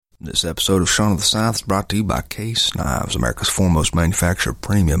This episode of Shaun of the South is brought to you by Case Knives, America's foremost manufacturer of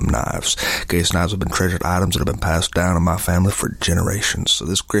premium knives. Case Knives have been treasured items that have been passed down in my family for generations. So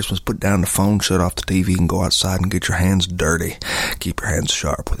this Christmas, put down the phone, shut off the TV, and go outside and get your hands dirty. Keep your hands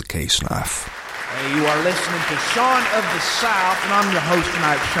sharp with a Case Knife. Hey, you are listening to Shaun of the South, and I'm your host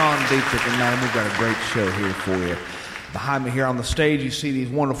tonight, Sean Dietrich, and man, we've got a great show here for you. Behind me here on the stage, you see these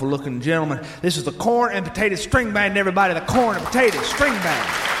wonderful-looking gentlemen. This is the Corn and Potato String Band, everybody, the Corn and Potato String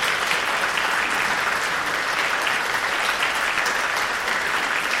Band.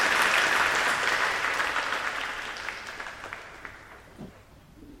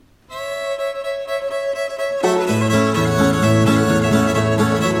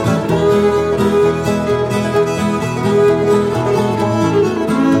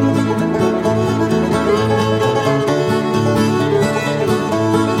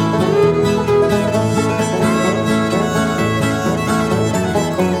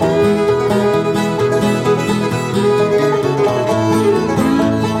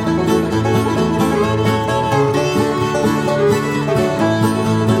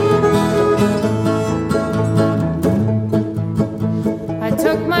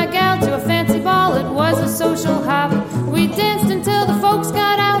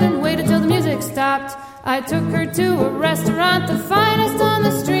 I took her to a restaurant, the finest on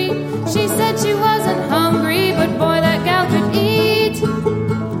the street. She said she wasn't hungry, but boy, that gal could eat.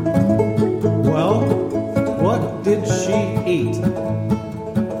 Well, what did she eat?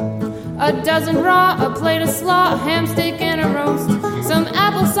 A dozen raw, a plate of slaw, a ham steak and a roast, some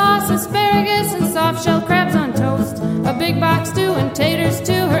applesauce, asparagus, and soft-shell crabs on toast, a big box stew and taters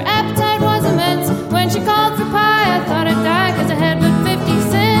too. Her appetite was immense. When she called for pie, I thought I'd die, 'cause I had but 50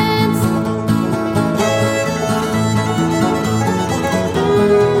 cents.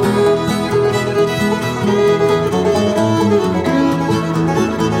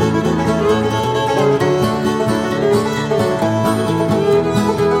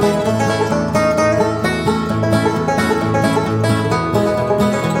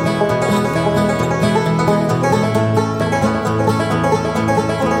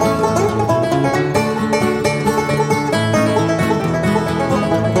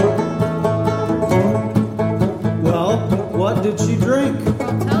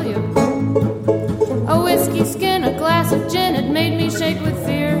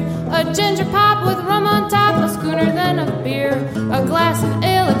 A ginger pop with rum on top, a schooner then of beer, a glass of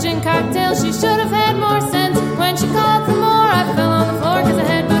ale, a gin cocktail. She should have had more sense. When she called for more, I fell on the floor, 'cause I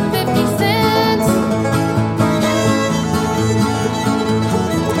had but 50 cents.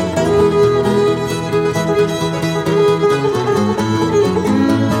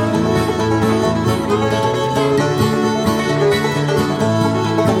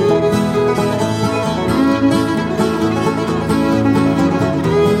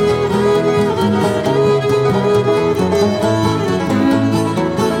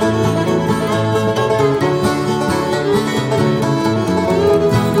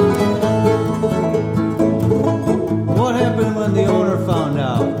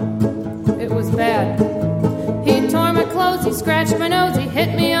 Scratched my nose, he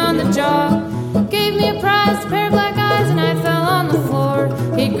hit me on the jaw, gave me a prized pair of black eyes, and I fell on the floor.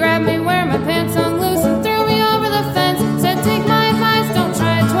 He grabbed me where my pants hung loose and threw me over the fence. Said, take my advice, don't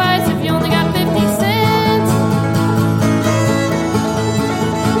try it twice if you only got 50 cents.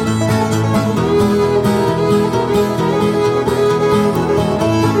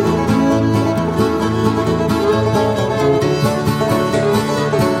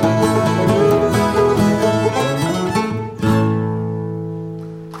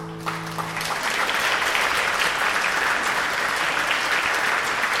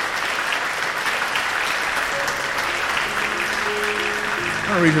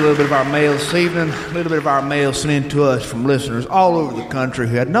 Read a little bit of our mail this evening. A little bit of our mail sent in to us from listeners all over the country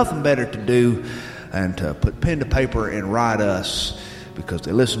who had nothing better to do than to put pen to paper and write us because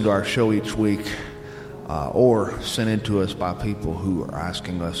they listen to our show each week, or sent in to us by people who are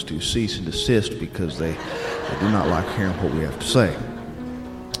asking us to cease and desist because they do not like hearing what we have to say.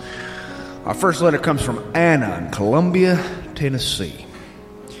 Our first letter comes from Anna in Columbia, Tennessee.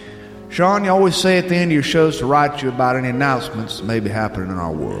 Sean, you always say at the end of your shows to write you about any announcements that may be happening in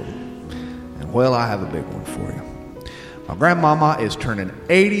our world. And, well, I have a big one for you. My grandmama is turning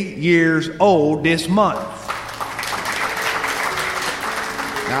 80 years old this month.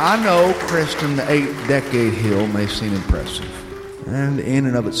 Now, I know cresting the 8-decade hill may seem impressive, and in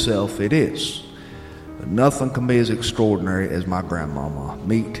and of itself it is. But nothing can be as extraordinary as my grandmama.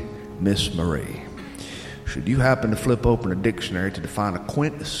 Meet Miss Marie. Should you happen to flip open a dictionary to define a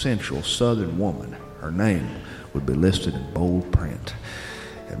quintessential Southern woman, her name would be listed in bold print.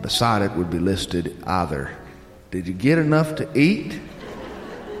 And beside it would be listed either, "Did you get enough to eat?"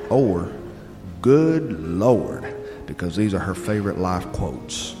 or "Good Lord," because these are her favorite life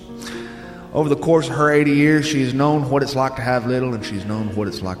quotes. Over the course of her 80 years, she's known what it's like to have little, and she's known what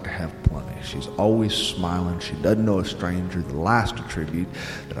it's like to have plenty. She's always smiling. She doesn't know a stranger. The last attribute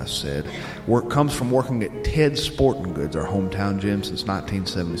that I said comes from working at Ted's Sporting Goods, our hometown gym, since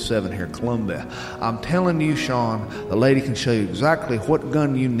 1977 here in Columbia. I'm telling you, Sean, the lady can show you exactly what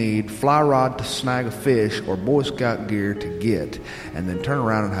gun you need, fly rod to snag a fish, or Boy Scout gear to get, and then turn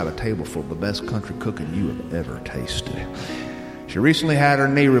around and have a table full of the best country cooking you have ever tasted. She recently had her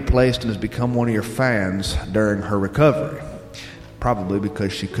knee replaced and has become one of your fans during her recovery. Probably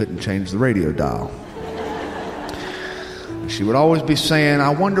because she couldn't change the radio dial. She would always be saying, "I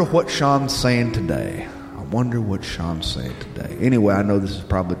wonder what Sean's saying today. I wonder what Sean's saying today." Anyway, I know this is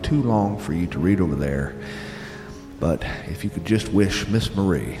probably too long for you to read over there, but if you could just wish Miss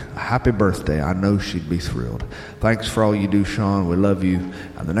Marie a happy birthday, I know she'd be thrilled. Thanks for all you do, Sean. We love you.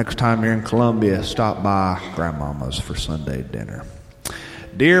 And the next time you're in Columbia, stop by Grandmama's for Sunday dinner.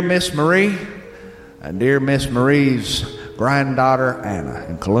 Dear Miss Marie, and dear Miss Marie's granddaughter Anna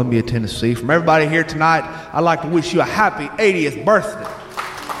in Columbia, Tennessee, from everybody here tonight, I'd like to wish you a happy 80th birthday.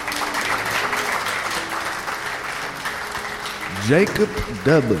 Jacob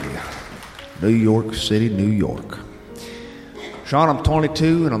W., New York City, New York. Sean, I'm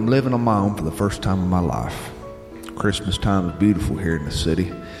 22 and I'm living on my own for the first time in my life. Christmas time is beautiful here in the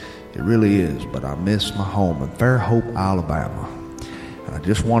city. It really is, but I miss my home in Fairhope, Alabama. I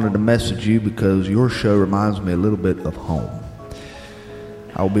just wanted to message you because your show reminds me a little bit of home.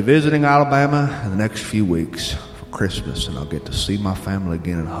 I will be visiting Alabama in the next few weeks for Christmas, and I'll get to see my family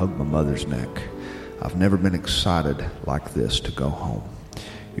again and hug my mother's neck. I've never been excited like this to go home.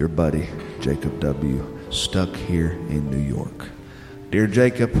 Your buddy, Jacob W., stuck here in New York. Dear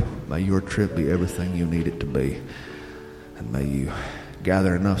Jacob, may your trip be everything you need it to be, and may you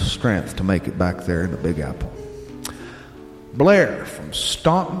gather enough strength to make it back there in the Big Apple. Blair from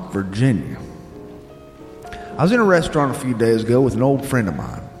Staunton, Virginia. I was in a restaurant a few days ago with an old friend of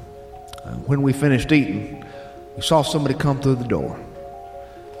mine. When we finished eating, we saw somebody come through the door,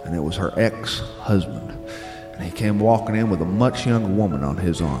 and it was her ex-husband. And he came walking in with a much younger woman on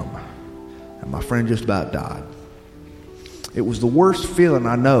his arm, and my friend just about died. It was the worst feeling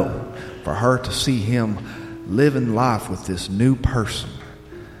I know for her to see him living life with this new person,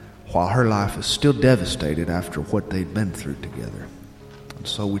 while her life is still devastated after what they'd been through together. And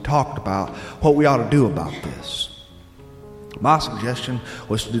so we talked about what we ought to do about this. My suggestion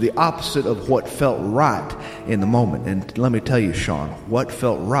was to do the opposite of what felt right in the moment. And let me tell you, Sean, what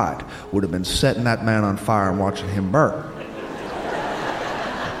felt right would have been setting that man on fire and watching him burn.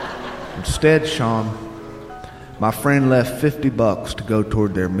 Instead, Sean, my friend left $50 to go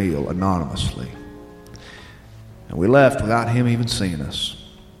toward their meal anonymously. And we left without him even seeing us.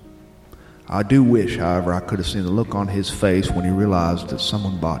 I do wish, however, I could have seen the look on his face when he realized that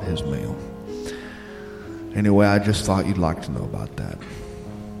someone bought his meal. Anyway, I just thought you'd like to know about that.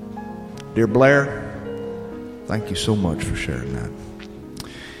 Dear Blair, thank you so much for sharing that.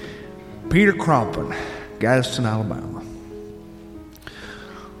 Peter Crompton, Gadsden, Alabama.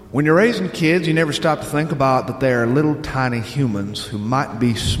 When you're raising kids, you never stop to think about that they are little tiny humans who might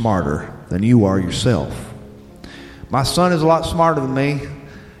be smarter than you are yourself. My son is a lot smarter than me,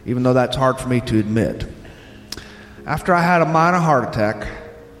 even though that's hard for me to admit. After I had a minor heart attack,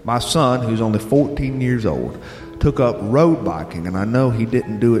 my son, who's only 14 years old, took up road biking, and I know he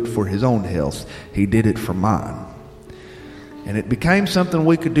didn't do it for his own health. He did it for mine. And it became something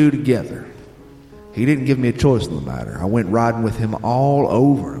we could do together. He didn't give me a choice in the matter. I went riding with him all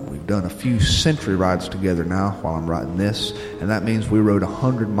over. We've done a few century rides together now while I'm writing this, and that means we rode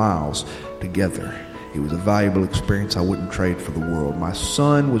 100 miles together. It was a valuable experience I wouldn't trade for the world. My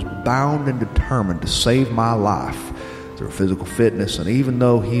son was bound and determined to save my life through physical fitness, and even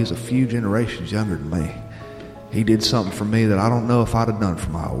though he's a few generations younger than me, he did something for me that I don't know if I'd have done for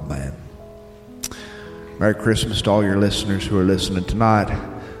my old man. Merry Christmas to all your listeners who are listening tonight,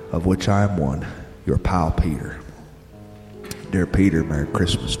 of which I am one, your pal Peter. Dear Peter, Merry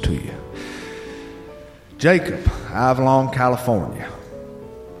Christmas to you. Jacob, Avalon, California.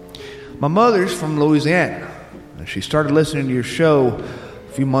 My mother's from Louisiana, and she started listening to your show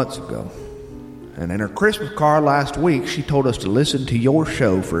a few months ago. And in her Christmas card last week, she told us to listen to your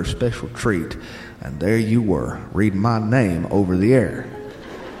show for a special treat. And there you were, reading my name over the air.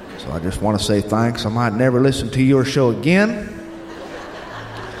 So I just want to say thanks. I might never listen to your show again,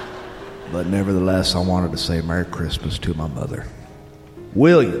 but nevertheless, I wanted to say Merry Christmas to my mother.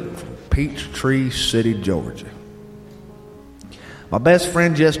 William from Peachtree City, Georgia. My best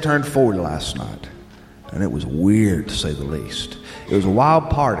friend just turned 40 last night, and it was weird to say the least. It was a wild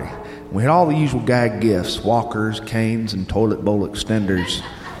party. We had all the usual gag gifts, walkers, canes, and toilet bowl extenders.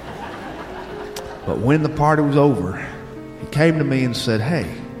 But when the party was over, he came to me and said, "Hey,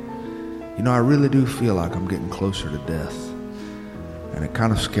 you know, I really do feel like I'm getting closer to death, and it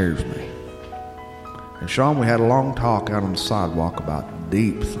kind of scares me." And Sean, we had a long talk out on the sidewalk about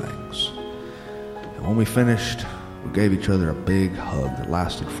deep things. And when we finished, we gave each other a big hug that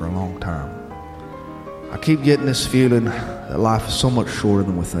lasted for a long time. I keep getting this feeling that life is so much shorter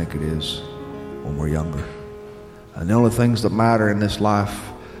than we think it is when we're younger. And the only things that matter in this life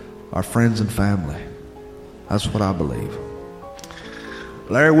are friends and family. That's what I believe.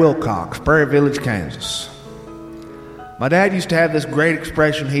 Larry Wilcox, Prairie Village, Kansas. My dad used to have this great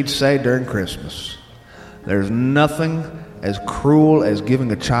expression he'd say during Christmas. There's nothing as cruel as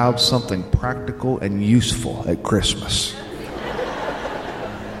giving a child something practical and useful at Christmas.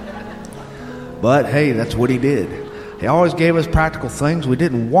 But hey, that's what he did. He always gave us practical things we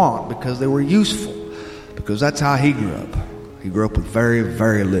didn't want because they were useful. Because that's how he grew up. He grew up with very,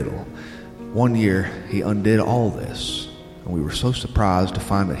 very little. One year, he undid all this. And we were so surprised to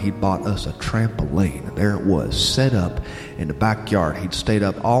find that he'd bought us a trampoline. And there it was, set up in the backyard. He'd stayed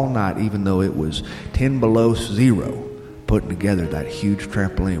up all night, even though it was 10 below zero, putting together that huge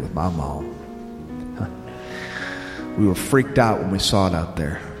trampoline with my mom. We were freaked out when we saw it out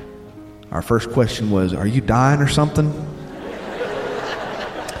there. Our first question was, "Are you dying or something?"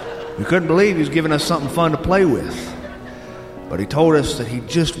 We couldn't believe he was giving us something fun to play with. But he told us that he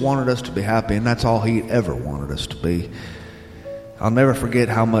just wanted us to be happy, and that's all he ever wanted us to be. I'll never forget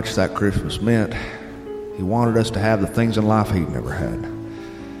how much that Christmas meant. He wanted us to have the things in life he'd never had.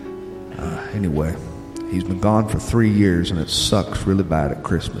 Anyway, he's been gone for 3 years, and it sucks really bad at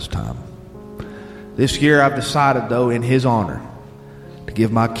Christmas time. This year I've decided, though, in his honor, to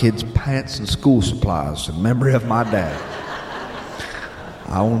give my kids pants and school supplies in memory of my dad.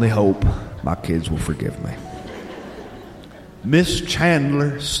 I only hope my kids will forgive me. Miss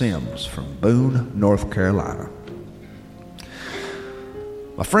Chandler Sims from Boone, North Carolina.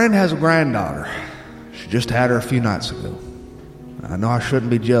 My friend has a granddaughter. She just had her a few nights ago. I know I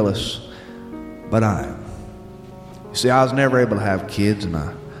shouldn't be jealous, but I am. You see, I was never able to have kids, and I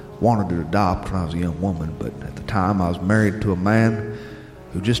wanted to adopt when I was a young woman, but at the time I was married to a man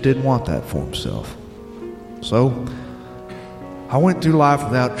who just didn't want that for himself. So I went through life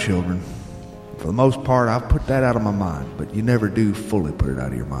without children. For the most part, I've put that out of my mind, but you never do fully put it out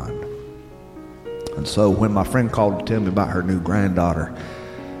of your mind. And so when my friend called to tell me about her new granddaughter,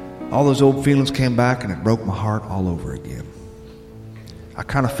 all those old feelings came back, and it broke my heart all over again. I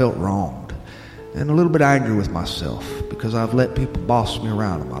kind of felt wronged and a little bit angry with myself because I've let people boss me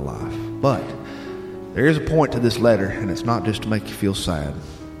around in my life. But there is a point to this letter, and it's not just to make you feel sad.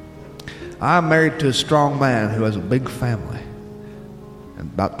 I'm married to a strong man who has a big family. And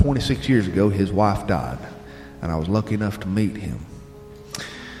about 26 years ago, his wife died, and I was lucky enough to meet him.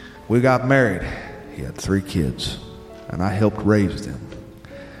 We got married. He had 3 kids, and I helped raise them.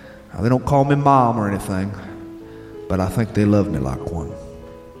 Now, they don't call me mom or anything, but I think they love me like one.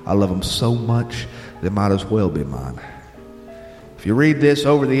 I love them so much, they might as well be mine. If you read this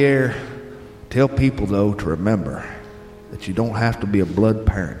over the air, tell people, though, to remember that you don't have to be a blood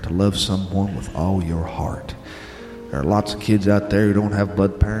parent to love someone with all your heart. There are lots of kids out there who don't have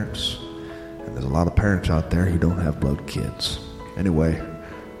blood parents, and there's a lot of parents out there who don't have blood kids. Anyway,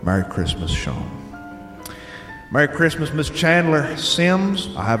 Merry Christmas, Sean. Merry Christmas, Miss Chandler Sims.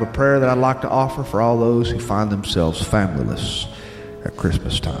 I have a prayer that I'd like to offer for all those who find themselves familyless at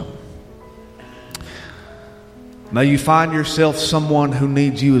Christmas time. May you find yourself someone who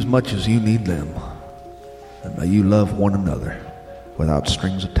needs you as much as you need them. And may you love one another without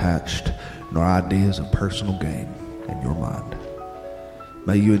strings attached nor ideas of personal gain in your mind.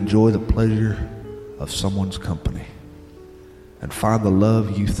 May you enjoy the pleasure of someone's company and find the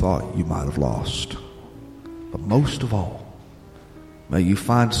love you thought you might have lost. But most of all, may you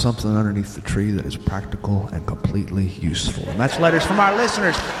find something underneath the tree that is practical and completely useful. And that's letters from our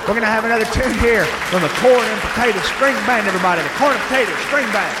listeners. We're going to have another tune here from the Corn and Potato String Band, everybody. The Corn and Potato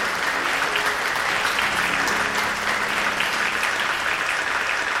String Band.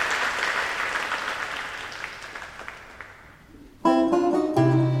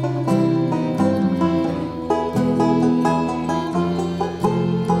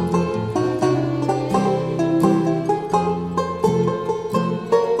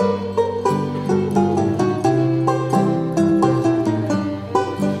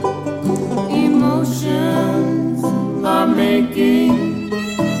 Emotions are making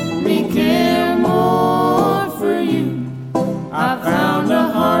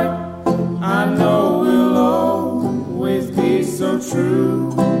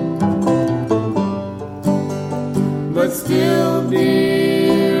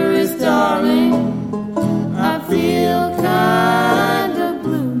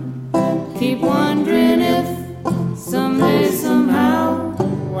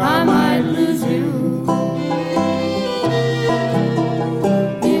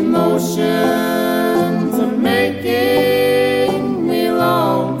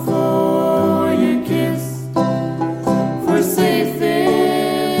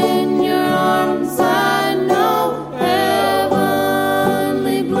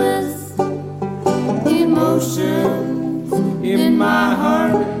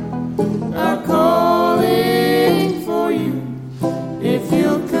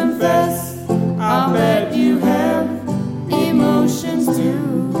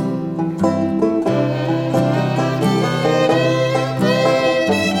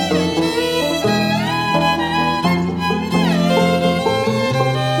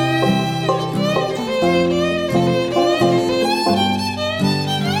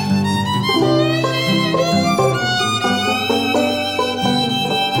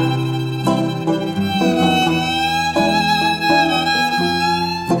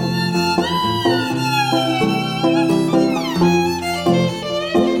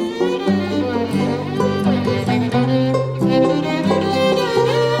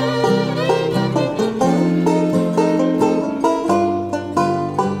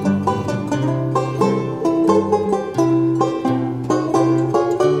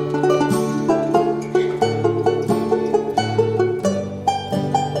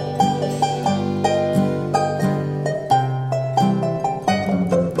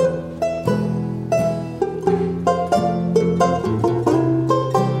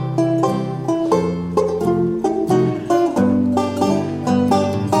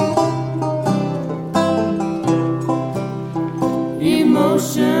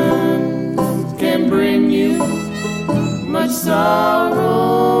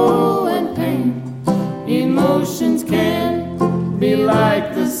be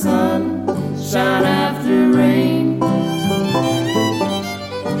like the sun, shine after rain.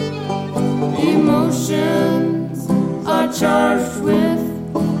 Emotions are charged with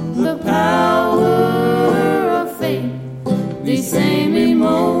the power of fate. These same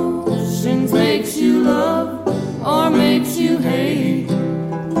emotions makes you love or makes you hate.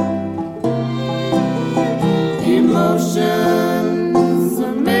 Emotions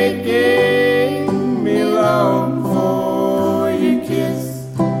are making me long for your kiss,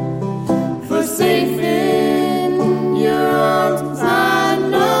 for safe in your arms I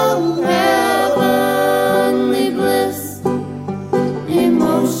know heavenly bliss.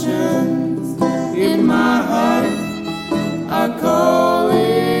 Emotions in my heart are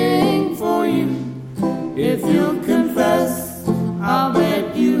calling for you. If you'll confess, I'll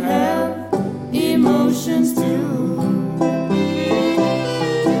bet you have emotions too.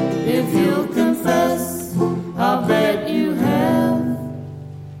 If you'll confess, I'll bet you have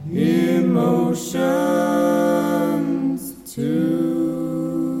emotions too.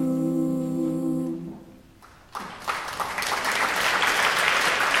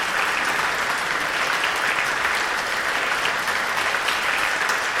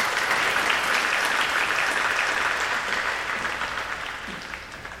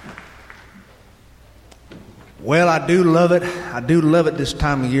 Well, I do love it. I do love it this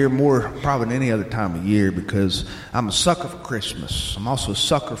time of year more probably than any other time of year because I'm a sucker for Christmas. I'm also a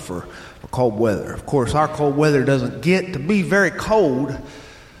sucker for cold weather. Of course, our cold weather doesn't get to be very cold.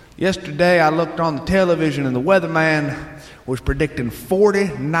 Yesterday, I looked on the television and the weatherman was predicting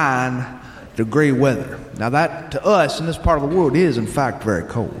 49-degree weather. Now, that to us in this part of the world is, in fact, very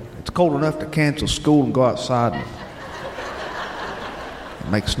cold. It's cold enough to cancel school and go outside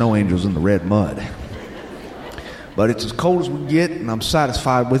and make snow angels in the red mud. But it's as cold as we get, and I'm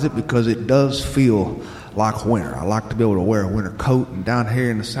satisfied with it because it does feel like winter. I like to be able to wear a winter coat, and down here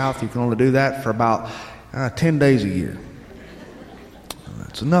in the South, you can only do that for about 10 days a year.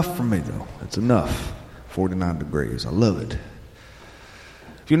 It's enough for me, though. It's enough. 49 degrees. I love it. A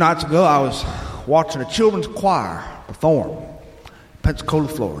few nights ago, I was watching a children's choir perform in Pensacola,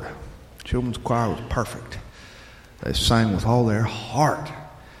 Florida. The children's choir was perfect. They sang with all their heart.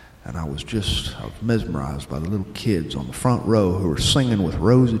 And I was mesmerized by the little kids on the front row who were singing with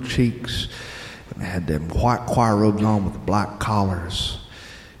rosy cheeks. And they had them white choir robes on with the black collars.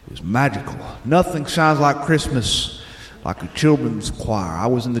 It was magical. Nothing sounds like Christmas like a children's choir. I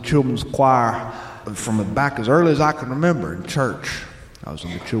was in the children's choir from back as early as I can remember in church. I was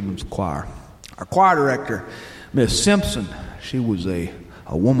in the children's choir. Our choir director, Miss Simpson, she was a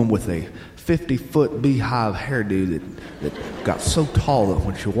woman with a 50-foot beehive hairdo that got so tall that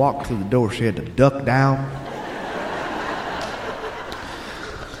when she walked through the door, she had to duck down.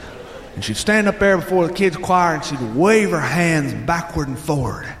 And she'd stand up there before the kids' choir and she'd wave her hands backward and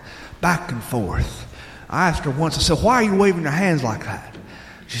forward, back and forth. I asked her once, I said, "Why are you waving your hands like that?"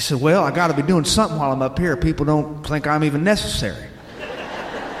 She said, "Well, I got to be doing something while I'm up here. People don't think I'm even necessary."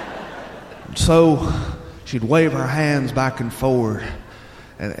 And so she'd wave her hands back and forward.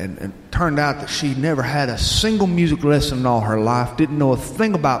 And it turned out that she never had a single music lesson in all her life, didn't know a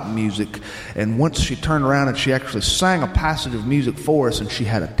thing about music. And once she turned around and she actually sang a passage of music for us, and she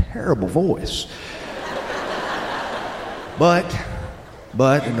had a terrible voice. But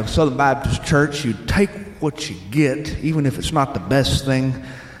in the Southern Baptist Church, you take what you get, even if it's not the best thing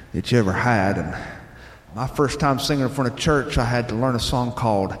that you ever had. And my first time singing in front of church, I had to learn a song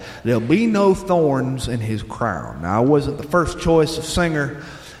called "There'll Be No Thorns in His Crown." Now, I wasn't the first choice of singer.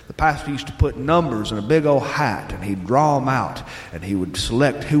 The pastor used to put numbers in a big old hat, and he'd draw them out, and he would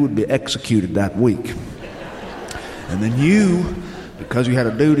select who would be executed that week. And then you, because you had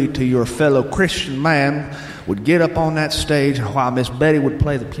a duty to your fellow Christian man, would get up on that stage, and while Miss Betty would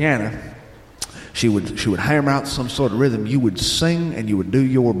play the piano, she would hammer out some sort of rhythm. You would sing and you would do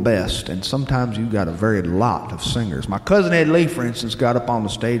your best, and sometimes you got a very lot of singers. My cousin Ed Lee, for instance, got up on the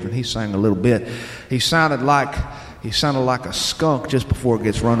stage and he sang a little bit. He sounded like a skunk just before it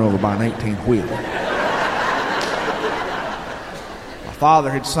gets run over by an 18-wheeler. My father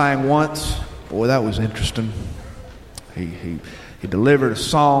had sang once. Boy, that was interesting. He delivered a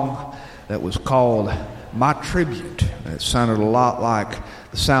song that was called "My Tribute." It sounded a lot like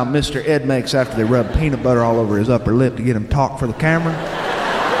the sound Mr. Ed makes after they rub peanut butter all over his upper lip to get him talk for the camera.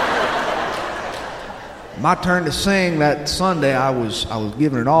 My turn to sing that Sunday, I was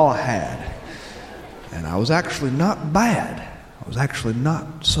giving it all I had. And I was actually not bad. I was actually not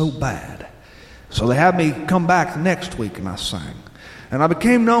so bad. So they had me come back the next week and I sang. And I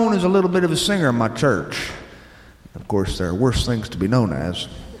became known as a little bit of a singer in my church. Of course, there are worse things to be known as.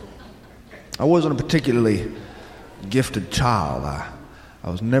 I wasn't a particularly gifted child. I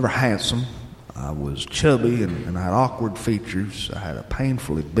was never handsome. I was chubby and I had awkward features. I had a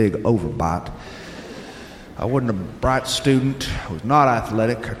painfully big overbite. I wasn't a bright student. I was not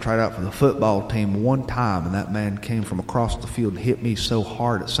athletic. I tried out for the football team one time, and that man came from across the field and hit me so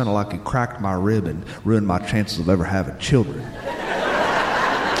hard it sounded like he cracked my rib and ruined my chances of ever having children.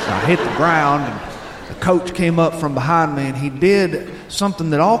 I hit the ground, and the coach came up from behind me, and he did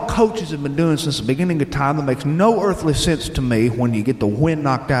something that all coaches have been doing since the beginning of time that makes no earthly sense to me when you get the wind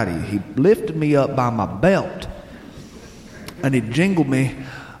knocked out of you. He lifted me up by my belt, and he jingled me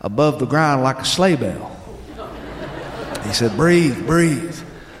above the ground like a sleigh bell. He said, breathe, breathe.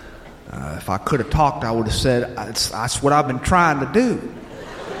 If I could have talked, I would have said, that's what I've been trying to do.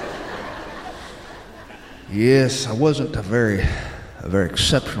 Yes, I wasn't a very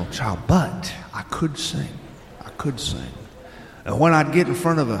exceptional child, but I could sing. And when I'd get in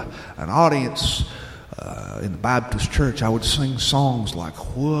front of an audience in the Baptist church, I would sing songs like,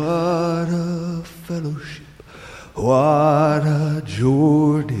 what a fellowship, what a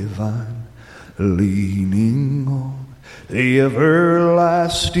joy divine, leaning on the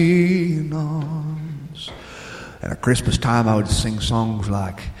everlasting arms. And at Christmas time, I would sing songs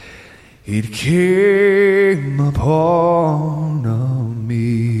like, it came upon a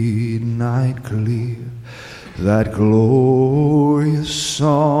midnight clear, that glorious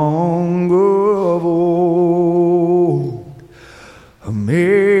song of old,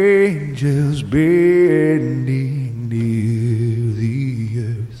 angels bending near the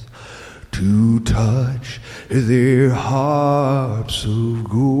earth to touch their harps of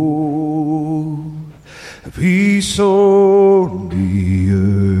gold. Peace on the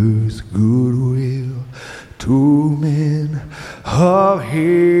earth, goodwill to men of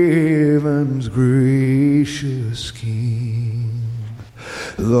heaven's gracious King.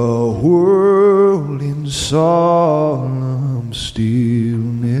 The world in solemn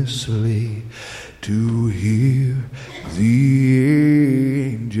stillness lay to hear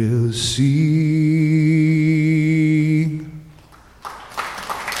the angels sing.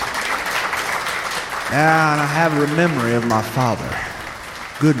 And I have a memory of my father,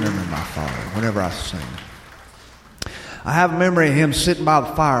 good memory of my father, whenever I sing. I have a memory of him sitting by the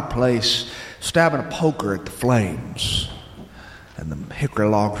fireplace, stabbing a poker at the flames. And the hickory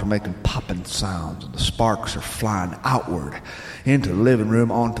logs are making popping sounds, and the sparks are flying outward into the living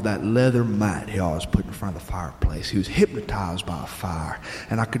room onto that leather mat he always put in front of the fireplace. He was hypnotized by a fire,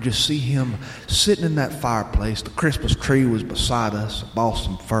 and I could just see him sitting in that fireplace. The Christmas tree was beside us, a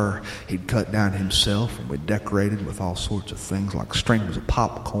balsam fir he'd cut down himself, and we decorated with all sorts of things like strings of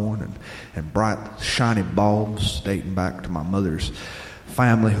popcorn and bright shiny bulbs dating back to my mother's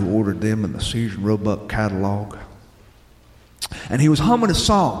family who ordered them in the Sears and Roebuck catalog. And he was humming a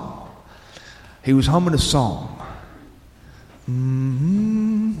song.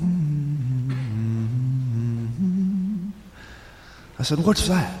 I said, what's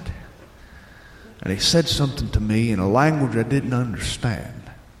that? And he said something to me in a language I didn't understand.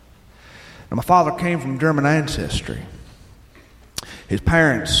 Now, my father came from German ancestry. His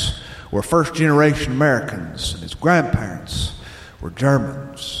parents were first-generation Americans, and his grandparents were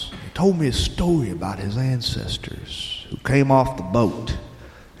Germans. He told me a story about his ancestors who came off the boat,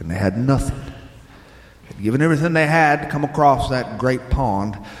 and they had nothing. They'd given everything they had to come across that great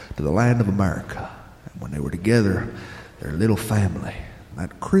pond to the land of America. And when they were together, their little family,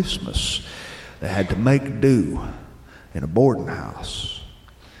 that Christmas, they had to make do in a boarding house.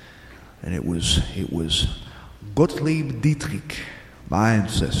 And it was Gottlieb Dietrich, my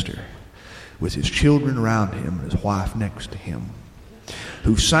ancestor, with his children around him and his wife next to him,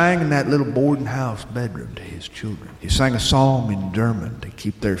 who sang in that little boarding house bedroom to his children. He sang a song in German to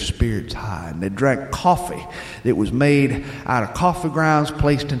keep their spirits high. And they drank coffee that was made out of coffee grounds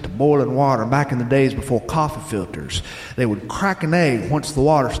placed into boiling water. Back in the days before coffee filters, they would crack an egg once the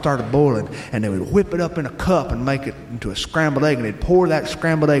water started boiling, and they would whip it up in a cup and make it into a scrambled egg, and they'd pour that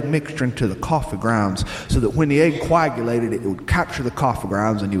scrambled egg mixture into the coffee grounds so that when the egg coagulated, it would capture the coffee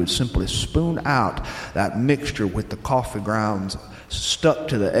grounds, and you would simply spoon out that mixture with the coffee grounds stuck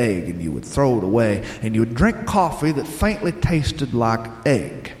to the egg, and you would throw it away, and you would drink coffee that faintly tasted like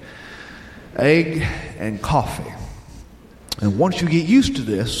egg and coffee. And once you get used to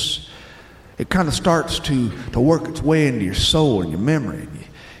this, it kind of starts to work its way into your soul and your memory. And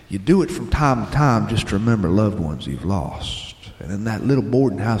you do it from time to time just to remember loved ones you've lost. And in that little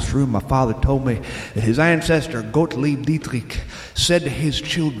boarding house room, my father told me that his ancestor Gottlieb Dietrich said to his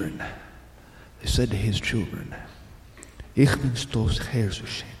children, Ich bin stolz, Herr zu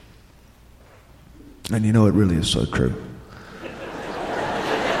sein. And you know, it really is so true.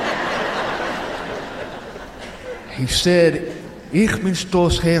 He said, "Ich bin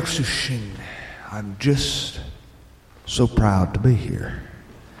stolz hier zu sein." I'm just so proud to be here.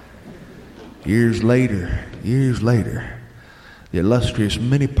 Years later, the illustrious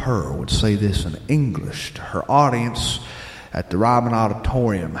Minnie Pearl would say this in English to her audience at the Ryman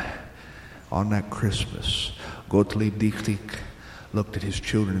Auditorium on that Christmas. Gottlieb Dichtig looked at his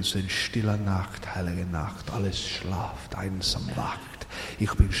children and said, "Stille Nacht, heilige Nacht, alles schlaft, einsam wacht.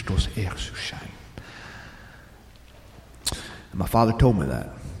 Ich bin stolz, hier zu sein." And my father told me that.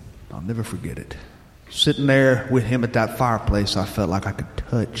 I'll never forget it. Sitting there with him at that fireplace, I felt like I could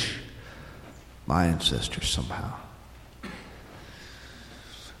touch my ancestors somehow.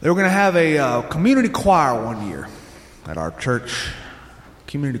 They were going to have a community choir one year at our church,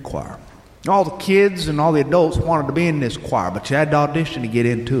 community choir. All the kids and all the adults wanted to be in this choir, but you had to audition to get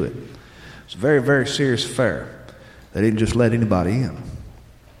into it. It's a very, very serious affair. They didn't just let anybody in.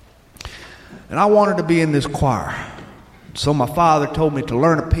 And I wanted to be in this choir. So my father told me to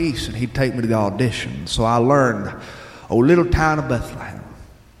learn a piece, and he'd take me to the audition. So I learned "O Little Town of Bethlehem."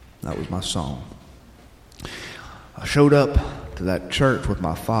 That was my song. I showed up to that church with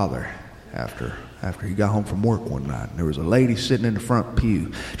my father after he got home from work one night. And there was a lady sitting in the front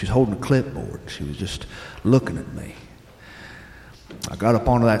pew. She was holding a clipboard. She was just looking at me. I got up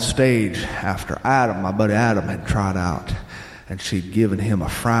onto that stage after Adam, my buddy Adam, had tried out. And she'd given him a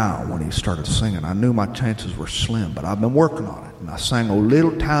frown when he started singing. I knew my chances were slim, but I've been working on it. And I sang "O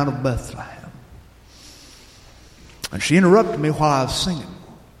Little Town of Bethlehem." And she interrupted me while I was singing.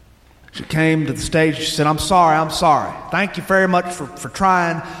 She came to the stage. She said, I'm sorry. Thank you very much for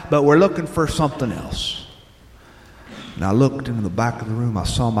trying, but we're looking for something else." And I looked into the back of the room. I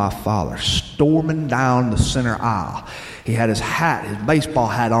saw my father storming down the center aisle. He had his baseball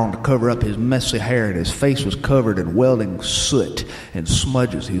hat on to cover up his messy hair, and his face was covered in welding soot and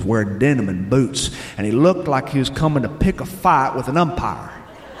smudges. He was wearing denim and boots, and he looked like he was coming to pick a fight with an umpire.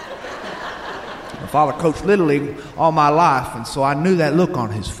 My father coached Little League all my life, and so I knew that look on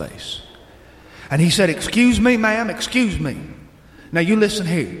his face. And he said, "Excuse me, ma'am, excuse me. Now you listen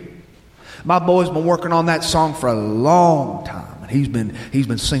here. My boy's been working on that song for a long time, and he's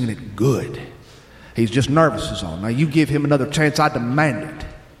been singing it good. He's just nervous is all. Now you give him another chance, I demand it."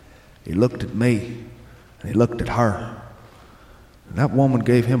 He looked at me, and he looked at her. And that woman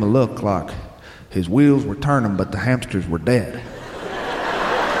gave him a look like his wheels were turning, but the hamsters were dead.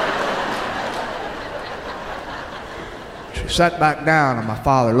 She sat back down, and my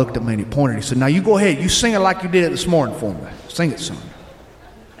father looked at me, and he pointed. He said, "Now you go ahead. You sing it like you did it this morning for me. Sing it, son."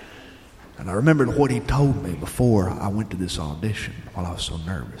 And I remembered what he told me before I went to this audition while I was so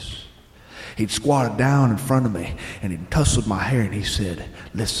nervous. He'd squatted down in front of me, and he'd tousled my hair, and he said,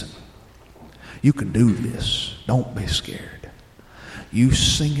 "Listen, you can do this. Don't be scared. You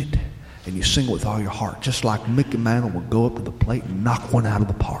sing it, and you sing it with all your heart, just like Mickey Mantle would go up to the plate and knock one out of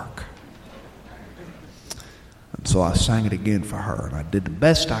the park." And so I sang it again for her, and I did the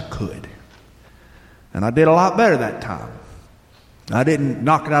best I could. And I did a lot better that time. I didn't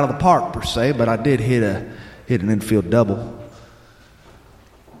knock it out of the park per se, but I did hit an infield double.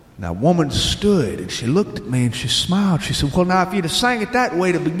 Now, a woman stood, and she looked at me, and she smiled. She said, "Well, now, if you'd have sang it that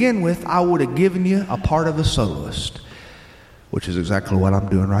way to begin with, I would have given you a part of a soloist," which is exactly what I'm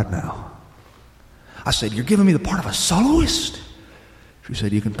doing right now. I said, "You're giving me the part of a soloist?" She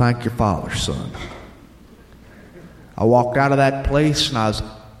said, "You can thank your father, son." I walked out of that place, and I was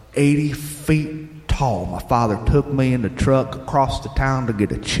 80 feet tall. My father took me in the truck across the town to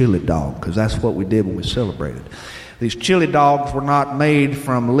get a chili dog, because that's what we did when we celebrated. These chili dogs were not made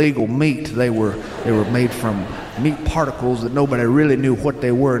from legal meat. They were made from meat particles that nobody really knew what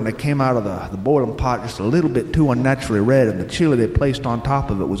they were, and they came out of the boiling pot just a little bit too unnaturally red, and the chili they placed on top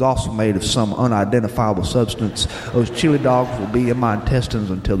of it was also made of some unidentifiable substance. Those chili dogs will be in my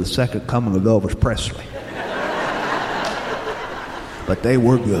intestines until the second coming of Elvis Presley. But they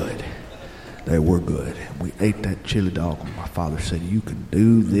were good. They were good. And we ate that chili dog, and my father said, "You can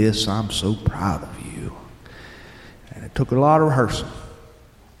do this. I'm so proud of you." And it took a lot of rehearsal.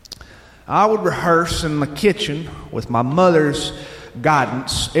 I would rehearse in the kitchen with my mother's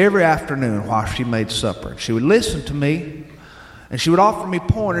guidance every afternoon while she made supper. She would listen to me, and she would offer me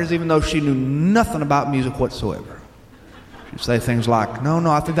pointers even though she knew nothing about music whatsoever. She'd say things like, no,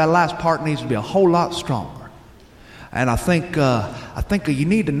 I think that last part needs to be a whole lot stronger. And I think you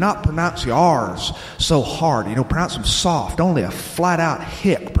need to not pronounce your R's so hard. Pronounce them soft. Only a flat-out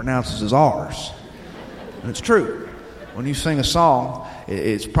hick pronounces his R's. And it's true. When you sing a song,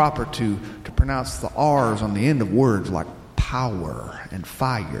 it's proper to pronounce the R's on the end of words like power and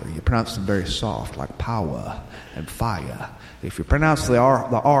fire. You pronounce them very soft, like power and fire. If you pronounce the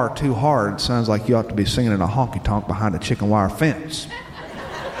R too hard, it sounds like you ought to be singing in a honky-tonk behind a chicken wire fence.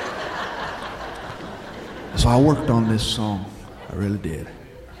 So I worked on this song. I really did.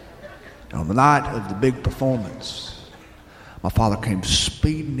 And on the night of the big performance, my father came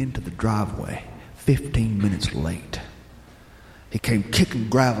speeding into the driveway 15 minutes late. He came kicking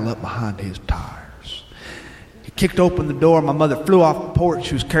gravel up behind his tires. He kicked open the door. My mother flew off the porch.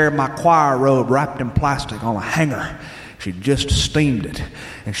 She was carrying my choir robe wrapped in plastic on a hanger. She'd just steamed it.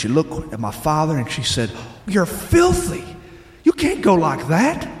 And she looked at my father and she said, "You're filthy. You can't go like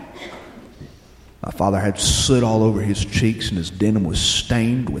that." My father had soot all over his cheeks and his denim was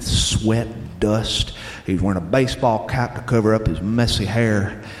stained with sweat and dust. He was wearing a baseball cap to cover up his messy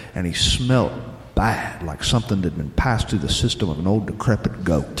hair, and he smelled bad, like something that had been passed through the system of an old decrepit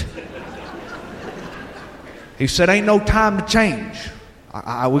goat. He said, "Ain't no time to change.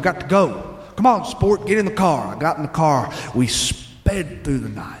 We got to go. Come on, sport, get in the car." I got in the car. We sped through the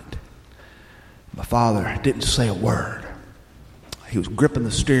night. My father didn't say a word. He was gripping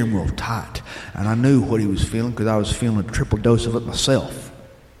the steering wheel tight, and I knew what he was feeling because I was feeling a triple dose of it myself.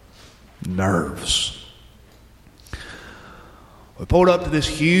 Nerves. We pulled up to this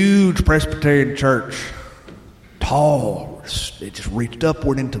huge Presbyterian church, tall. It just reached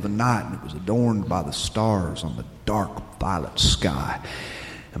upward into the night, and it was adorned by the stars on the dark violet sky.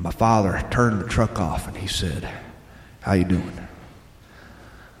 And my father turned the truck off, and he said, "How you doing?"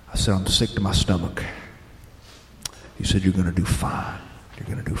 I said, "I'm sick to my stomach." He said, "You're going to do fine. You're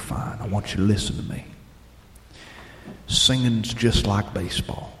going to do fine. I want you to listen to me. Singing's just like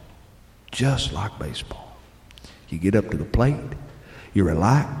baseball. Just like baseball. You get up to the plate, you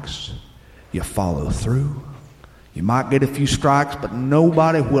relax, you follow through. You might get a few strikes, but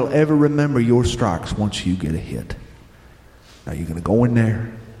nobody will ever remember your strikes once you get a hit. Now you're going to go in there,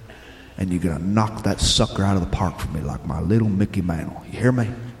 and you're going to knock that sucker out of the park for me like my little Mickey Mantle. You hear me?"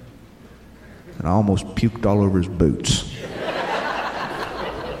 And I almost puked all over his boots.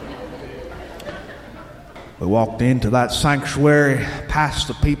 We walked into that sanctuary, past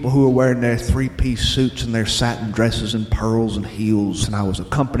the people who were wearing their three-piece suits and their satin dresses and pearls and heels, and I was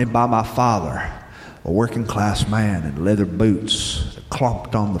accompanied by my father, a working-class man in leather boots that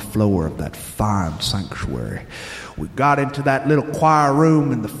clomped on the floor of that fine sanctuary. We got into that little choir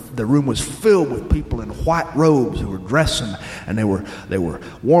room, and the room was filled with people in white robes who were dressing, and they were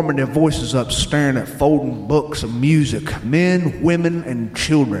warming their voices up, staring at folding books of music, men, women, and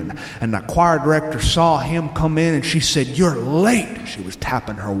children. And the choir director saw him come in, and she said, "You're late." She was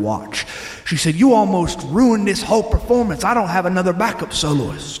tapping her watch. She said, "You almost ruined this whole performance. I don't have another backup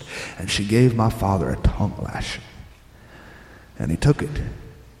soloist." And she gave my father a tongue lashing. And he took it.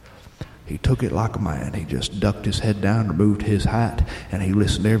 He took it like a man. He just ducked his head down, removed his hat, and he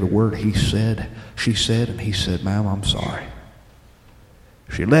listened to every word she said, and he said, "Ma'am, I'm sorry."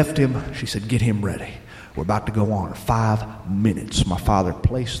 She left him. She said, "Get him ready. We're about to go on in 5 minutes." My father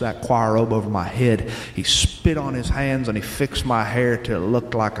placed that choir robe over my head. He spit on his hands, and he fixed my hair till it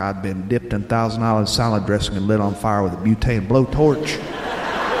looked like I'd been dipped in Thousand Island salad dressing and lit on fire with a butane blowtorch.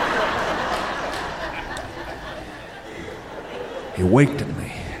 He winked at me.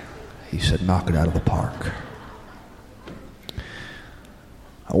 He said, "Knock it out of the park."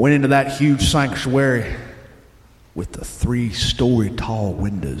 I went into that huge sanctuary with the 3-story tall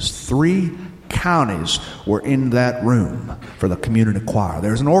windows. 3 counties were in that room for the community choir.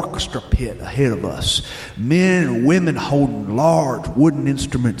 There's an orchestra pit ahead of us. Men and women holding large wooden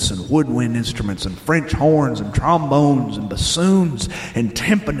instruments and woodwind instruments and French horns and trombones and bassoons and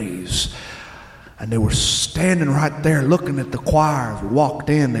timpanis. And they were standing right there looking at the choir. As we walked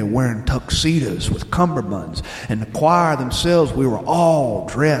in, they were wearing tuxedos with cummerbunds. And the choir themselves, we were all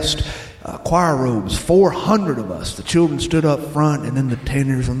dressed, choir robes, 400 of us. The children stood up front, and then the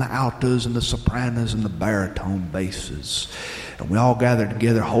tenors and the altos and the sopranos and the baritone basses. And we all gathered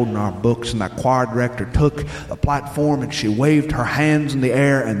together holding our books, and that choir director took the platform and she waved her hands in the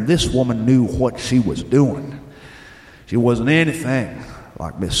air, and this woman knew what she was doing. She wasn't anything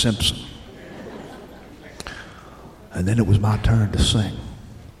like Miss Simpson. And then it was my turn to sing.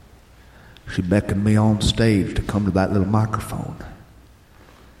 She beckoned me on stage to come to that little microphone.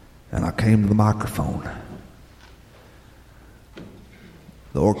 And I came to the microphone.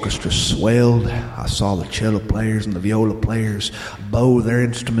 The orchestra swelled. I saw the cello players and the viola players bow their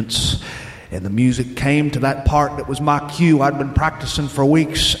instruments. And the music came to that part that was my cue. I'd been practicing for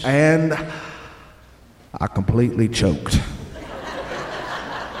weeks, and I completely choked.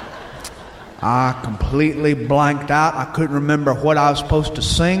 I completely blanked out. I couldn't remember what I was supposed to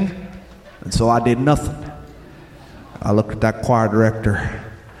sing, and so I did nothing. I I looked at that choir director,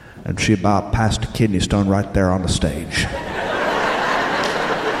 and she about passed a kidney stone right there on the stage.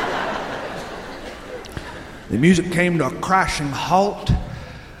 The music came to a crashing halt.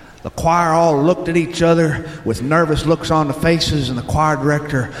 The choir all looked at each other with nervous looks on the faces, and the choir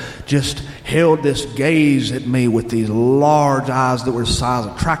director just held this gaze at me with these large eyes that were the size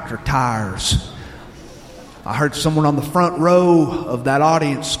of tractor tires. I heard someone on the front row of that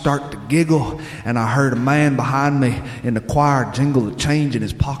audience start to giggle, and I heard a man behind me in the choir jingle the change in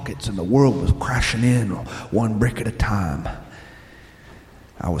his pockets, and the world was crashing in one brick at a time.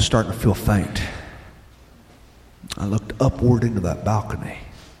 I was starting to feel faint. I looked upward into that balcony.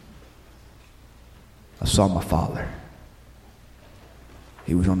 I saw my father.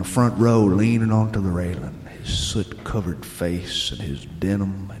 He was on the front row leaning onto the railing, his soot-covered face and his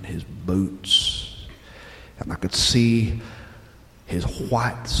denim and his boots. And I could see his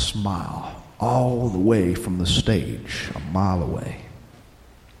white smile all the way from the stage, a mile away.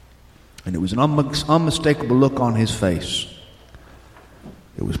 And it was an unmistakable look on his face.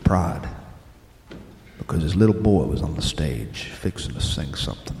 It was pride, because his little boy was on the stage fixing to sing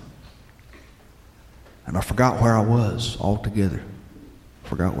something. And I forgot where I was altogether.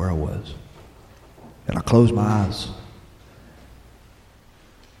 Forgot where I was. And I closed my eyes.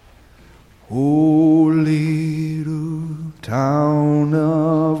 Oh, little town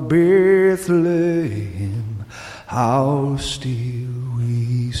of Bethlehem, how still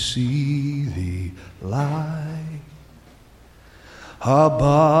we see thee lie.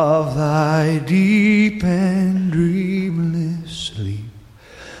 Above thy deep and dreamless sleep,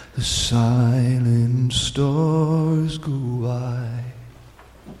 the silent stars go by.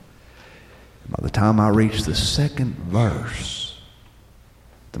 By the time I reached the second verse,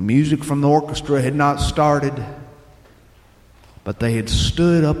 the music from the orchestra had not started, but they had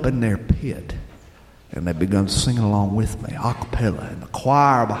stood up in their pit and they'd begun singing along with me, a cappella. And the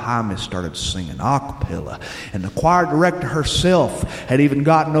choir behind me started singing a cappella. And the choir director herself had even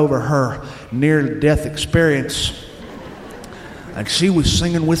gotten over her near-death experience, and she was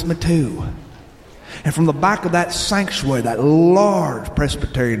singing with me too. And from the back of that sanctuary, that large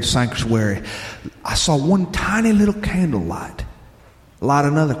Presbyterian sanctuary, I saw one tiny little candle light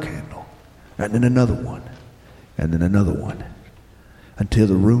another candle, and then another one, and then another one, until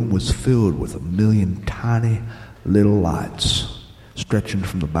the room was filled with 1,000,000 tiny little lights stretching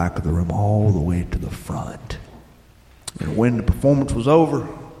from the back of the room all the way to the front. And when the performance was over,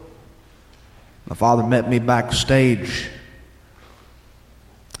 my father met me backstage.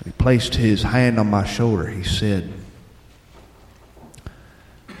 He placed his hand on my shoulder. He said,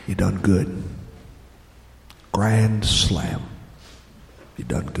 "You done good. Grand slam. You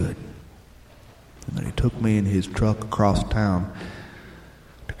done good." And then he took me in his truck across town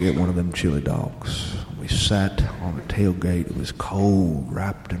to get one of them chili dogs. We sat on the tailgate. It was cold,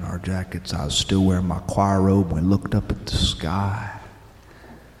 wrapped in our jackets. I was still wearing my choir robe. We looked up at the sky.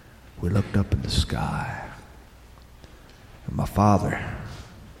 We looked up at the sky. And my father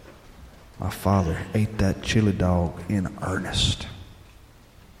ate that chili dog in earnest.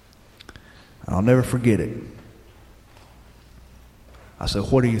 And I'll never forget it. I said,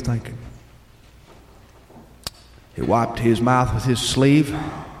 "What are you thinking?" He wiped his mouth with his sleeve,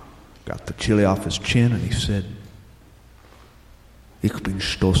 got the chili off his chin, and he said, "Ich bin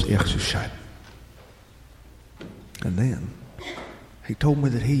stolz, echt zu sein." And then he told me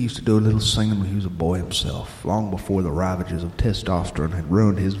that he used to do a little singing when he was a boy himself, long before the ravages of testosterone had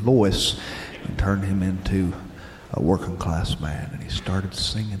ruined his voice and turned him into a working class man. And he started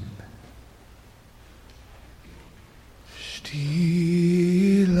singing, "Stille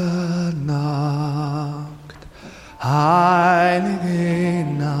Nacht, heilige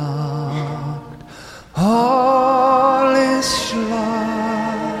Nacht, alles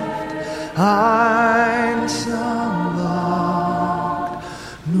schlaft, einsam wacht,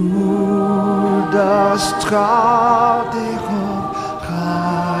 nur das traut dich auf,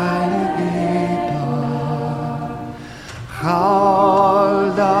 heilige Nacht,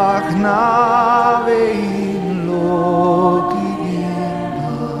 hall da Knabe in Lokigen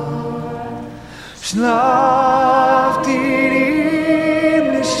Nacht, schlaft ihr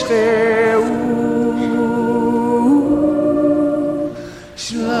im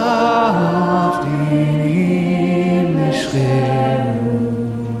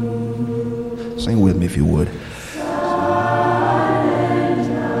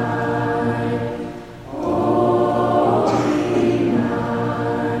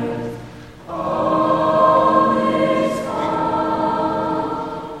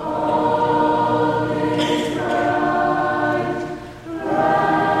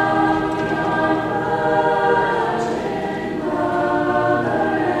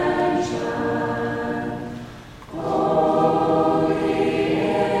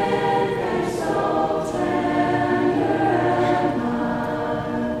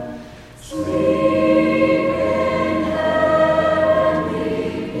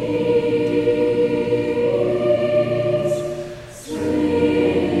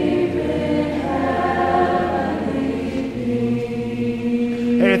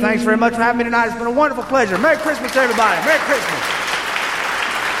Thanks very much for having me tonight. It's been a wonderful pleasure. Merry Christmas, everybody. Merry Christmas.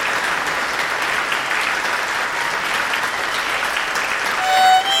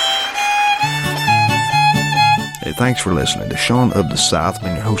 Hey, thanks for listening to Sean of the South. I've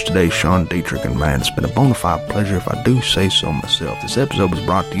been your host today, Sean Dietrich, and man, it's been a bona fide pleasure if I do say so myself. This episode was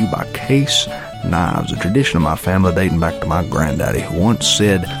brought to you by Case Knives, a tradition of my family dating back to my granddaddy, who once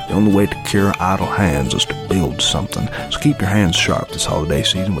said the only way to cure idle hands is to build something. So keep your hands sharp this holiday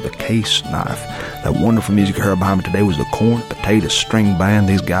season with a Case knife. That wonderful music you heard behind me today was the Corn Potato String Band.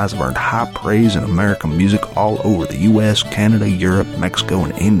 These guys have earned high praise in American music all over the U.S., Canada, Europe, Mexico,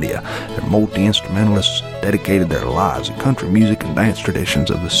 and India. They're multi-instrumentalists, dedicated their lives to country music and dance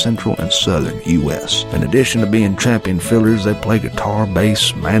traditions of the central and southern U.S. In addition to being champion fillers, they play guitar,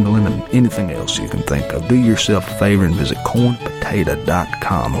 bass, mandolin, and anything else you can think of. Do yourself a favor and visit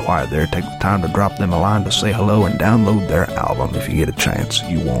cornpotato.com. While you're there, take the time to drop them a line to say hello and download their album if you get a chance.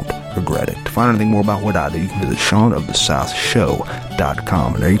 You won't regret it. To find anything more about what I do, you can visit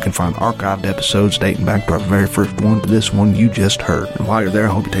SeanOfTheSouthShow.com, and there you can find archived episodes dating back to our very first one to this one you just heard. And while you're there,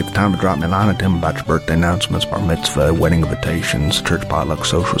 I hope you take the time to drop me a line and tell me about your birthday announcements, bar mitzvah, wedding invitations, church potluck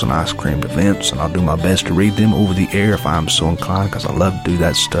socials, and ice cream events, and I'll do my best to read them over the air if I'm so inclined, because I love to do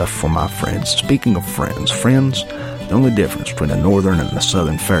that stuff for my friends. Speaking of friends, the only difference between a northern and a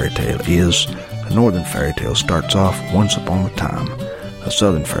southern fairy tale is a northern fairy tale starts off once upon a time. A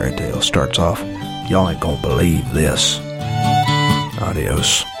southern fairy tale starts off, y'all ain't gonna believe this.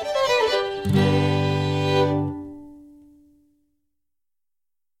 Adios.